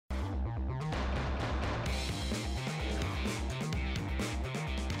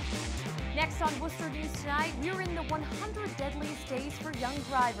Next on Worcester News Tonight, we're in the 100 deadliest days for young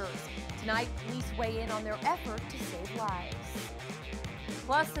drivers. Tonight, police weigh in on their effort to save lives.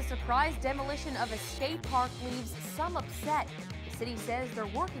 Plus, the surprise demolition of a skate park leaves some upset. The city says they're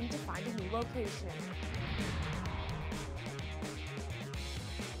working to find a new location.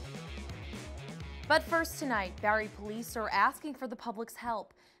 But first tonight, Barrie police are asking for the public's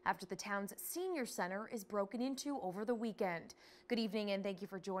help after the town's senior center is broken into over the weekend. Good evening and thank you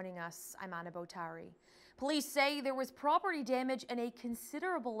for joining us. I'm Bottary. Police say there was property damage and a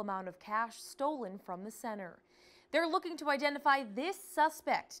considerable amount of cash stolen from the center. They're looking to identify this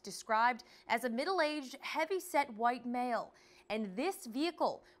suspect, described as a middle-aged, heavy-set white male, and this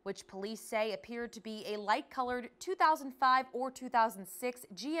vehicle, which police say appeared to be a light-colored 2005 or 2006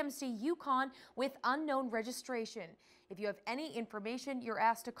 GMC Yukon with unknown registration. If you have any information, you're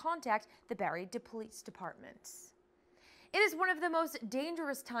asked to contact the Barrie Police Department. It is one of the most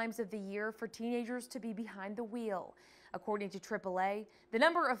dangerous times of the year for teenagers to be behind the wheel. According to AAA, the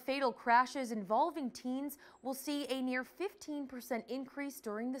number of fatal crashes involving teens will see a near 15% increase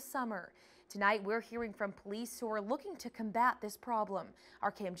during the summer. Tonight, we're hearing from police who are looking to combat this problem.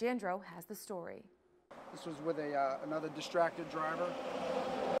 Our Cam Jandro has the story. This was with another distracted driver.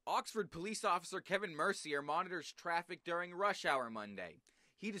 Oxford police officer Kevin Mercier monitors traffic during rush hour Monday.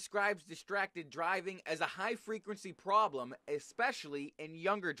 He describes distracted driving as a high-frequency problem, especially in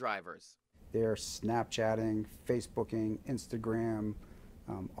younger drivers. They're Snapchatting, Facebooking, Instagram,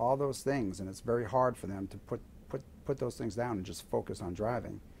 all those things, and it's very hard for them to put those things down and just focus on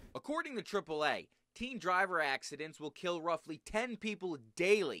driving. According to AAA, teen driver accidents will kill roughly 10 people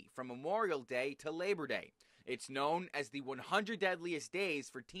daily from Memorial Day to Labor Day. It's known as the 100 deadliest days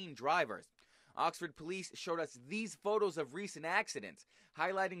for teen drivers. Oxford police showed us these photos of recent accidents,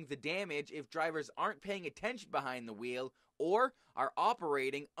 highlighting the damage if drivers aren't paying attention behind the wheel or are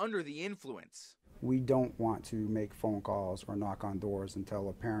operating under the influence. We don't want to make phone calls or knock on doors and tell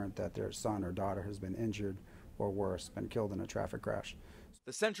a parent that their son or daughter has been injured or worse, been killed in a traffic crash.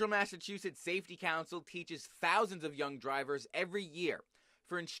 The Central Massachusetts Safety Council teaches thousands of young drivers every year.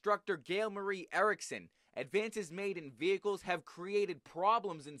 For instructor Gail Marie Erickson, advances made in vehicles have created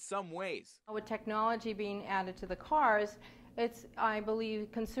problems in some ways. With technology being added to the cars, I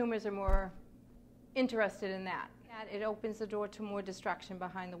believe consumers are more interested in that. It opens the door to more distraction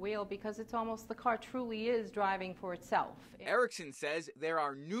behind the wheel because it's almost the car truly is driving for itself. Erickson says there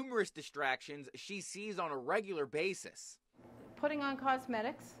are numerous distractions she sees on a regular basis. Putting on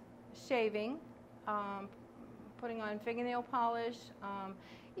cosmetics, shaving, putting on fingernail polish,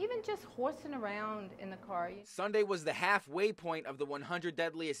 even just horsing around in the car. Sunday was the halfway point of the 100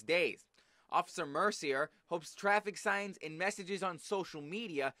 deadliest days. Officer Mercier hopes traffic signs and messages on social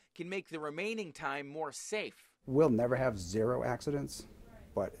media can make the remaining time more safe. We'll never have zero accidents,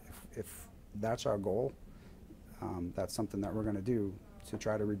 but if that's our goal, that's something that we're going to do to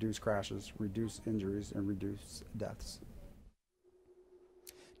try to reduce crashes, reduce injuries, and reduce deaths.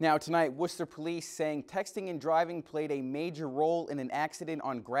 Now tonight, Worcester police saying texting and driving played a major role in an accident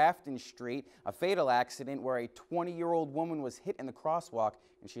on Grafton Street, a fatal accident where a 20-year-old woman was hit in the crosswalk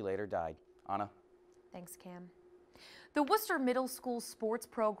and she later died. Anna? Thanks, Cam. The Worcester Middle School sports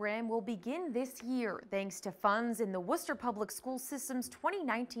program will begin this year thanks to funds in the Worcester Public School System's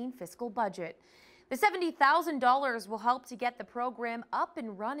 2019 fiscal budget. The $70,000 will help to get the program up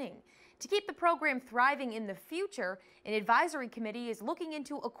and running. To keep the program thriving in the future, an advisory committee is looking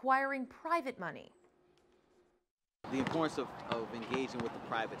into acquiring private money. The importance of engaging with the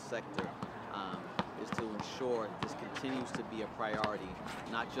private sector is to ensure this continues to be a priority,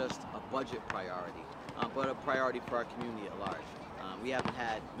 not just a budget priority, but a priority for our community at large. We haven't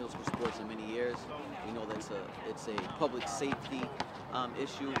had middle school sports in many years. We know that it's a public safety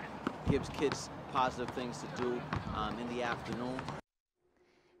issue, gives kids positive things to do in the afternoon.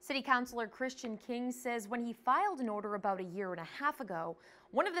 City Councilor Christian King says when he filed an order about a year and a half ago,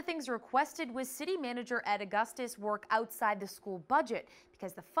 one of the things requested was City Manager Ed Augustus work outside the school budget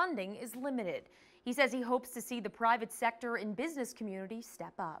because the funding is limited. He says he hopes to see the private sector and business community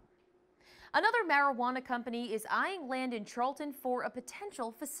step up. Another marijuana company is eyeing land in Charlton for a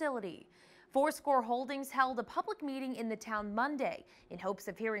potential facility. Fourscore Holdings held a public meeting in the town Monday in hopes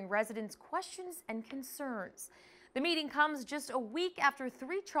of hearing residents' questions and concerns. The meeting comes just a week after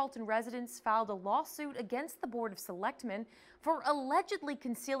 3 Charlton residents filed a lawsuit against the Board of Selectmen for allegedly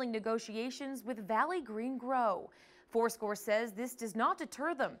concealing negotiations with Valley Green Grow. Fourscore says this does not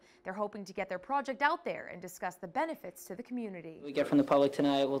deter them. They're hoping to get their project out there and discuss the benefits to the community. We get from the public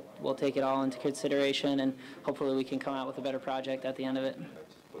tonight, we'll take it all into consideration and hopefully we can come out with a better project at the end of it.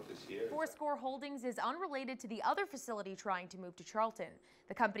 put this here. Fourscore Holdings is unrelated to the other facility trying to move to Charlton.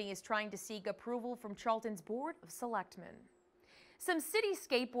 The company is trying to seek approval from Charlton's Board of Selectmen. Some city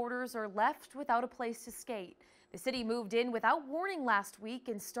skateboarders are left without a place to skate. The city moved in without warning last week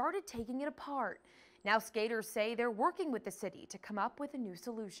and started taking it apart. Now skaters say they're working with the city to come up with a new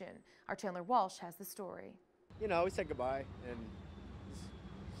solution. Our Chandler Walsh has the story. You know, we said goodbye, and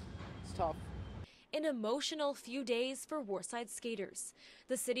it's tough. An emotional few days for Warside skaters.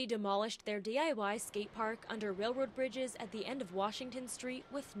 The city demolished their DIY skate park under railroad bridges at the end of Washington Street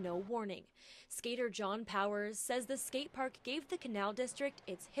with no warning. Skater John Powers says the skate park gave the Canal District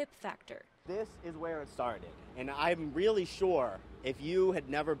its hip factor. This is where it started, and I'm really sure if you had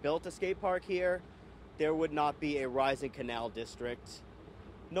never built a skate park here, there would not be a rising Canal District.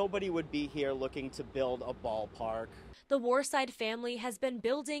 Nobody would be here looking to build a ballpark. The Warside family has been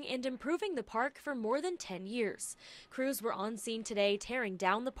building and improving the park for more than 10 years. Crews were on scene today tearing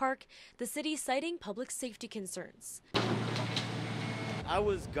down the park, the city citing public safety concerns. I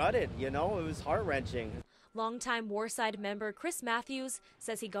was gutted, you know, it was heart-wrenching. Longtime Warside member Chris Matthews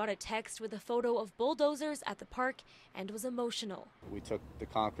says he got a text with a photo of bulldozers at the park and was emotional. We took the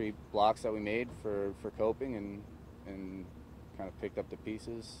concrete blocks that we made for coping and kind of picked up the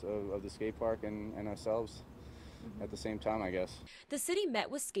pieces of the skate park and ourselves at the same time, I guess. The city met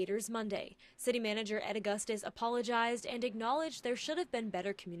with skaters Monday. City manager Ed Augustus apologized and acknowledged there should have been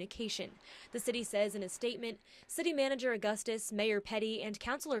better communication. The city says in a statement, City Manager Augustus, Mayor Petty, and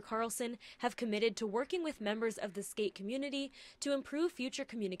Councilor Carlson have committed to working with members of the skate community to improve future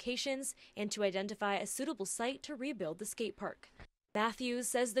communications and to identify a suitable site to rebuild the skate park. Matthews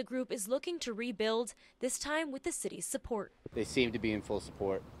says the group is looking to rebuild, this time with the city's support. They seem to be in full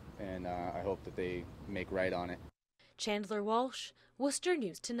support, and I hope that they make right on it. Chandler Walsh, Worcester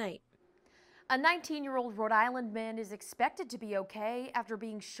News Tonight. A 19-year-old Rhode Island man is expected to be okay after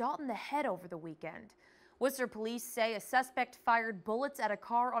being shot in the head over the weekend. Worcester police say a suspect fired bullets at a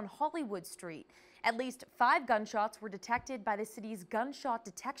car on Hollywood Street. At least 5 gunshots were detected by the city's gunshot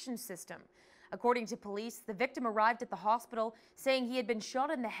detection system. According to police, the victim arrived at the hospital saying he had been shot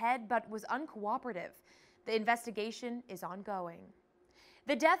in the head but was uncooperative. The investigation is ongoing.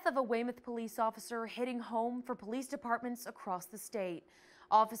 The death of a Weymouth police officer hitting home for police departments across the state.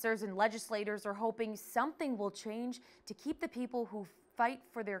 Officers and legislators are hoping something will change to keep the people who fight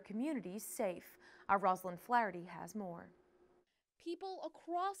for their communities safe. Our Rosalind Flaherty has more. People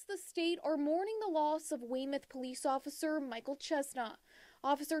across the state are mourning the loss of Weymouth police officer Michael Chesna.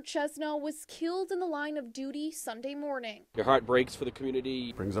 Officer Chesna was killed in the line of duty Sunday morning. Your heart breaks for the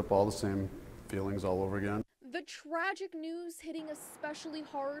community. Brings up all the same feelings all over again. The tragic news hitting especially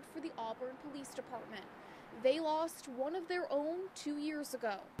hard for the Auburn Police Department. They lost one of their own 2 years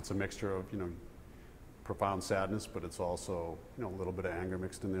ago. It's a mixture of, profound sadness, but it's also, a little bit of anger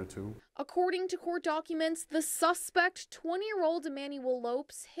mixed in there too. According to court documents, the suspect, 20-year-old Emmanuel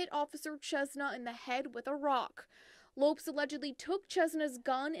Lopes, hit Officer Chesna in the head with a rock. Lopes allegedly took Chesna's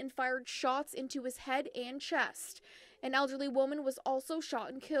gun and fired shots into his head and chest. An elderly woman was also shot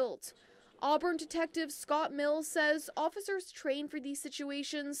and killed. Auburn Detective Scott Mills says officers train for these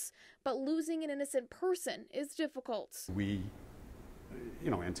situations, but losing an innocent person is difficult. We,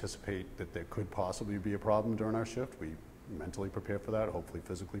 anticipate that there could possibly be a problem during our shift. We mentally prepare for that, hopefully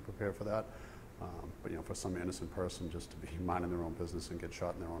physically prepare for that. But, for some innocent person just to be minding their own business and get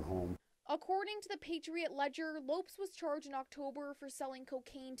shot in their own home. According to the Patriot Ledger, Lopes was charged in October for selling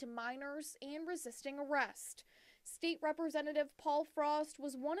cocaine to minors and resisting arrest. State Representative Paul Frost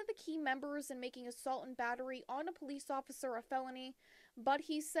was one of the key members in making assault and battery on a police officer a felony, but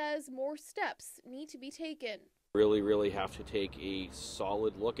he says more steps need to be taken. Really have to take a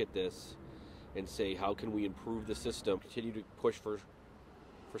solid look at this and say, how can we improve the system, continue to push for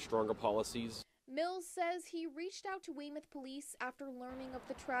stronger policies. Mills says he reached out to Weymouth Police after learning of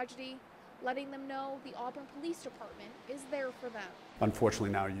the tragedy, letting them know the Auburn Police Department is there for them.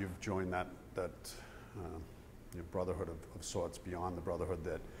 Unfortunately, now you've joined that brotherhood of sorts beyond the brotherhood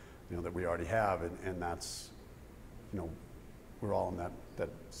that that we already have, and that's we're all in that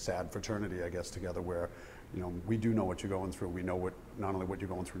sad fraternity, I guess, together where we do know what you're going through. We know not only what you're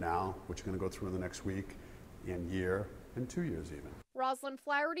going through now, what you're going to go through in the next week and year and 2 years even. Rosalind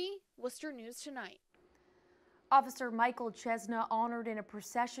Flaherty, Worcester News Tonight. Officer Michael Chesna honored in a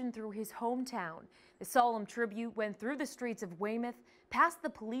procession through his hometown. The solemn tribute went through the streets of Weymouth, past the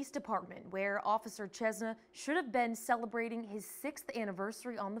police department, where Officer Chesna should have been celebrating his 6th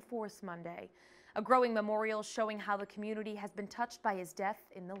anniversary on the force Monday. A growing memorial showing how the community has been touched by his death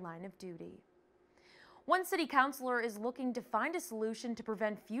in the line of duty. One city councilor is looking to find a solution to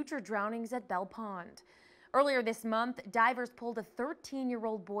prevent future drownings at Bell Pond. Earlier this month, divers pulled a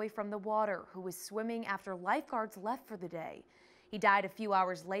 13-year-old boy from the water who was swimming after lifeguards left for the day. He died a few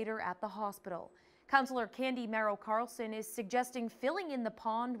hours later at the hospital. Councillor Candy Merrow Carlson is suggesting filling in the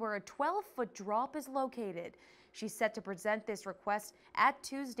pond where a 12-foot drop is located. She's set to present this request at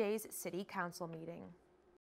Tuesday's City Council meeting.